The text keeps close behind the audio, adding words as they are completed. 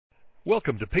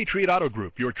Welcome to Patriot Auto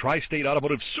Group, your tri-state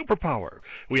automotive superpower.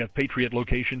 We have Patriot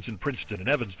locations in Princeton and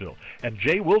Evansville, and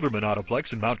J. Wilderman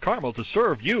Autoplex in Mount Carmel to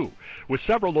serve you. With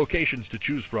several locations to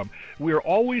choose from, we are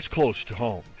always close to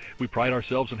home. We pride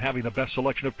ourselves in having the best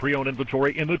selection of pre-owned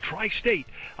inventory in the tri-state.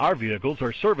 Our vehicles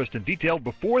are serviced and detailed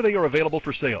before they are available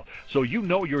for sale, so you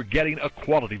know you're getting a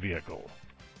quality vehicle.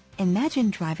 Imagine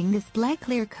driving this black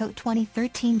clear coat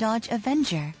 2013 Dodge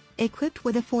Avenger, equipped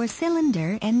with a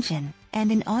 4-cylinder engine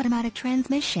and an automatic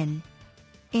transmission.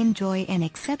 Enjoy an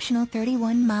exceptional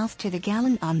 31 miles to the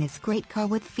gallon on this great car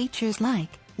with features like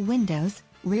windows,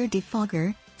 rear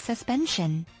defogger,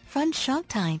 suspension, front shock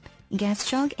type, gas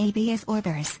shock ABS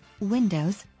orders,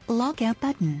 windows, lockout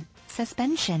button,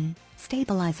 suspension,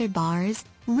 stabilizer bars,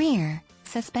 rear,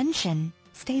 suspension,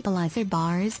 stabilizer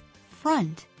bars,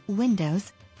 front,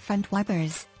 windows, front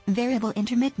wipers, variable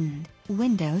intermittent,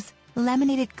 windows,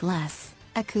 laminated glass,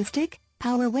 acoustic,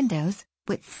 power windows,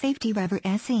 with safety rubber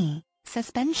SE,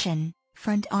 suspension,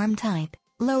 front arm type,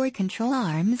 lower control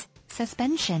arms,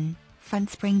 suspension, front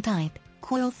spring type,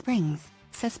 coil springs,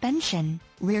 suspension,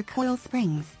 rear coil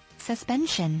springs,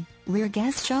 suspension, rear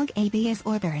gas shock ABS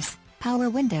orders, power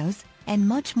windows, and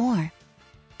much more.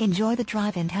 Enjoy the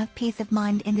drive and have peace of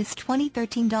mind in this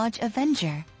 2013 Dodge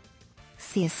Avenger.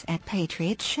 See us at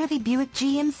Patriot Chevy Buick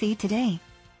GMC today.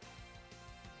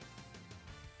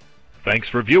 Thanks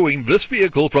for viewing this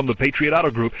vehicle from the Patriot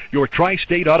Auto Group, your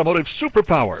tri-state automotive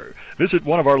superpower. Visit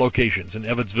one of our locations in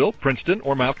Evansville, Princeton,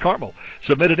 or Mount Carmel.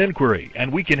 Submit an inquiry,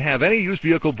 and we can have any used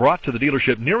vehicle brought to the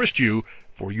dealership nearest you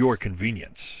for your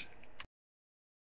convenience.